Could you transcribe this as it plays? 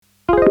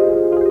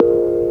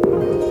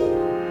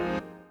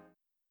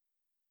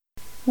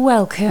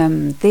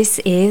Welcome. This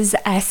is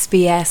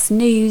SBS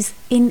News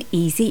in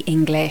Easy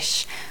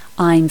English.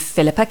 I'm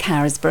Philippa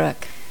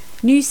Carisbrook.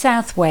 New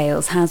South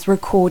Wales has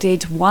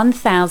recorded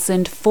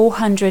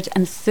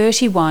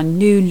 1,431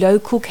 new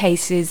local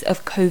cases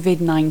of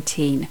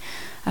COVID-19.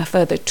 A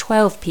further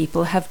 12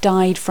 people have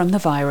died from the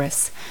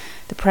virus.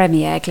 The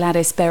Premier,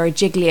 Gladys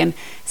Berejiklian,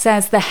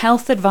 says the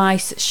health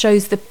advice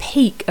shows the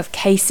peak of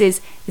cases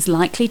is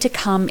likely to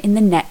come in the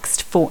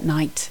next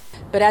fortnight.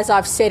 But as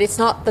I've said, it's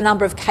not the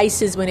number of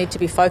cases we need to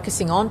be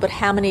focusing on, but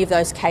how many of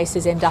those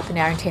cases end up in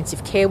our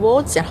intensive care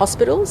wards and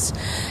hospitals,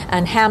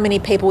 and how many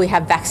people we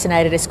have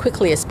vaccinated as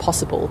quickly as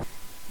possible.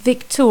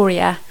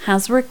 Victoria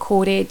has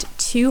recorded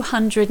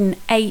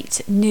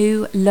 208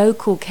 new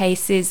local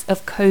cases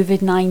of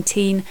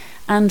COVID-19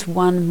 and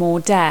one more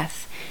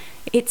death.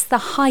 It's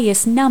the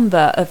highest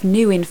number of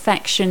new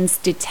infections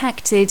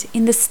detected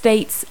in the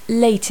state's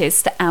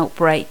latest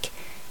outbreak.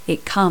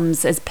 It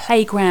comes as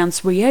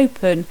playgrounds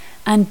reopen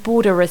and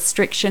border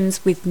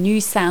restrictions with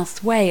New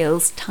South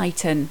Wales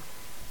tighten.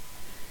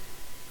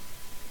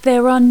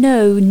 There are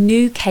no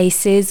new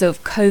cases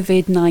of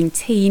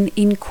COVID-19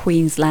 in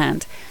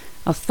Queensland.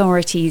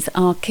 Authorities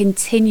are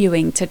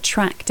continuing to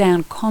track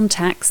down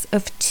contacts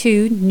of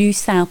 2 New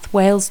South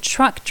Wales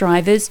truck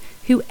drivers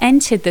who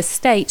entered the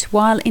state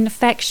while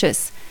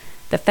infectious.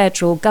 The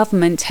federal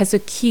government has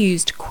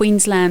accused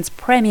Queensland's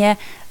Premier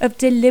of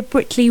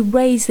deliberately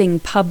raising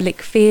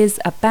public fears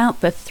about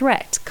the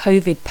threat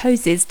COVID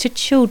poses to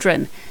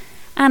children.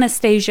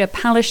 Anastasia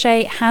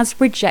Palaszczuk has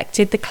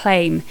rejected the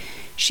claim.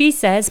 She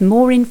says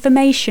more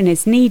information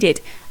is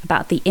needed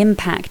about the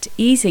impact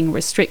easing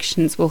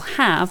restrictions will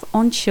have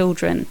on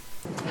children.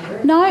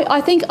 No,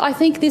 I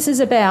think this is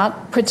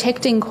about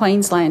protecting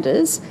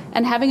Queenslanders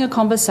and having a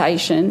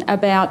conversation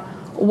about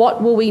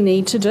what will we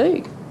need to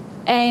do.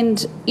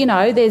 And, you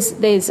know, there's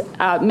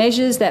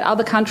measures that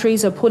other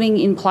countries are putting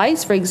in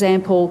place. For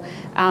example,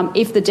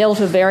 if the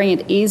Delta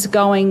variant is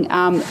going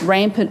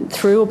rampant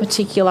through a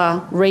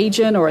particular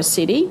region or a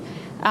city,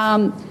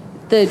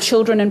 the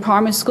children in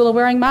primary school are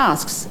wearing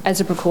masks as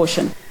a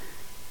precaution.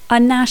 A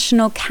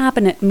national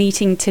cabinet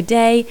meeting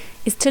today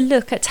is to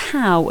look at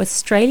how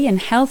Australian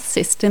health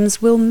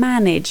systems will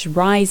manage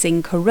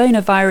rising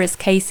coronavirus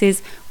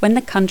cases when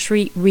the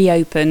country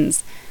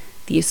reopens.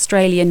 The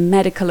Australian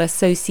Medical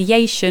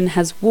Association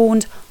has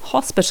warned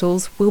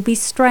hospitals will be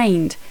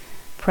strained.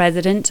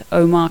 President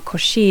Omar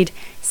Khorshid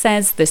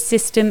says the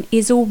system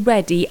is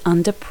already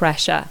under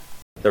pressure.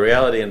 The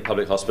reality in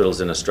public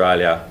hospitals in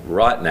Australia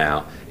right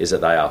now is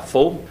that they are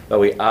full, but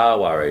we are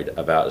worried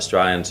about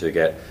Australians who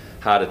get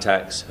heart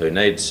attacks, who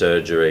need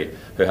surgery,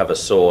 who have a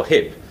sore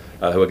hip,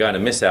 who are going to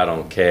miss out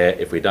on care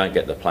if we don't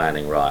get the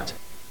planning right.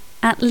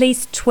 At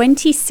least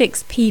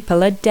 26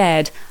 people are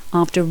dead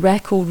after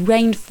record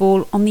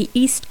rainfall on the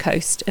east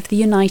coast of the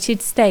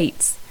United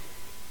States.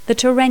 The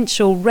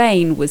torrential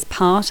rain was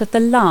part of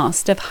the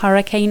last of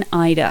Hurricane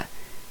Ida.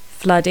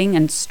 Flooding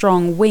and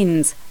strong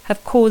winds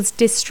have caused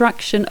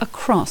destruction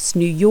across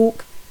New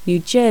York, New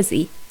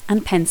Jersey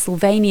and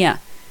Pennsylvania.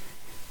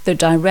 The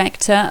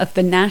director of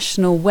the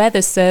National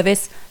Weather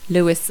Service,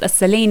 Louis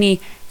Assolini,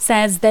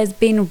 says there's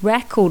been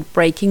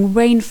record-breaking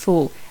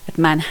rainfall at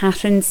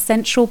Manhattan's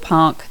Central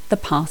Park the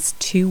past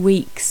 2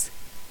 weeks.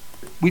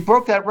 We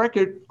broke that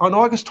record on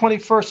August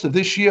 21st of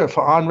this year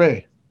for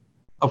Henri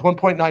of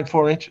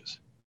 1.94 inches.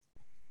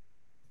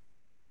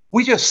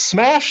 We just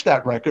smashed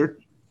that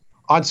record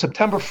on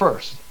September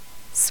 1st.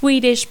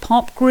 Swedish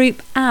pop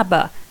group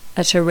ABBA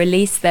are to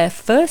release their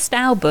first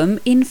album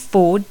in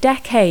 4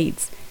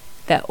 decades.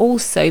 They're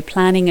also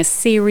planning a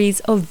series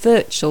of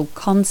virtual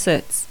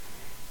concerts.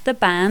 The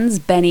band's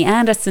Benny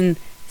Andersson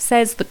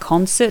says the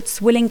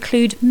concerts will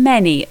include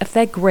many of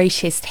their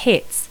greatest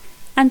hits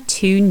and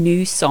 2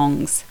 new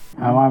songs.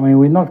 I mean,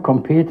 we're not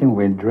competing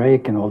with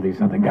Drake and all these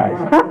other guys.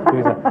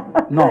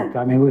 No,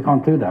 I mean, we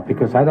can't do that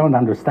because I don't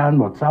understand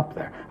what's up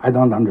there. I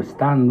don't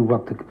understand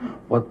what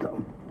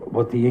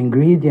the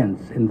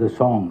ingredients in the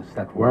songs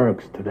that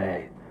works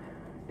today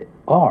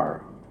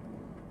are.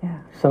 Yeah.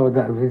 So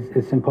that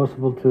it's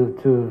impossible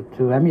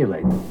to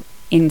emulate.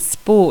 In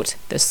sport,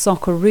 the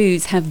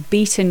Socceroos have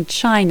beaten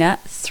China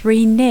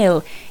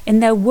 3-0 in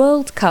their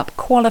World Cup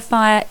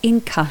qualifier in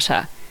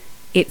Qatar.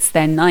 It's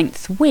their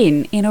 9th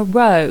win in a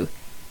row.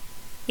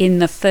 In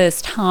the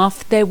first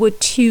half, there were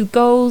 2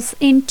 goals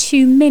in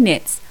 2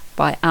 minutes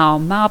by Al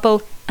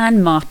Mabel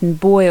and Martin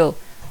Boyle,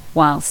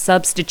 while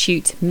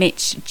substitute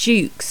Mitch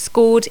Duke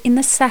scored in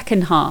the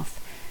second half.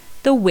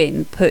 The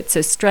win puts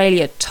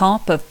Australia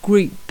top of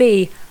Group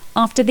B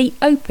after the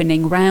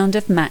opening round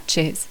of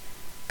matches.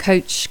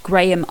 Coach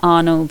Graham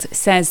Arnold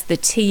says the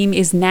team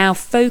is now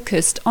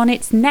focused on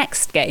its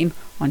next game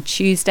on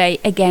Tuesday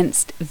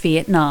against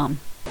Vietnam.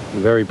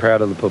 I'm very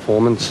proud of the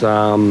performance.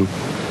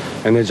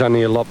 And there's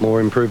only a lot more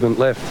improvement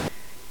left.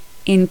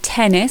 In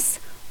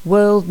tennis,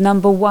 world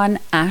number 1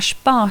 Ash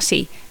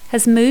Barty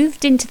has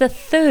moved into the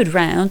 3rd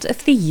round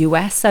of the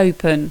US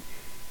Open.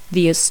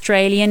 The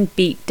Australian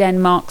beat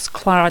Denmark's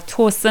Clara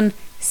Thorsen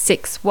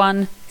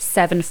 6-1,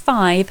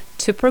 7-5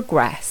 to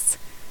progress.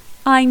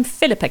 I'm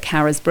Philippa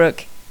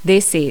Carisbrook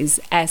This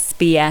is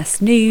SBS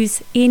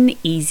News in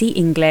Easy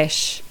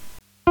English.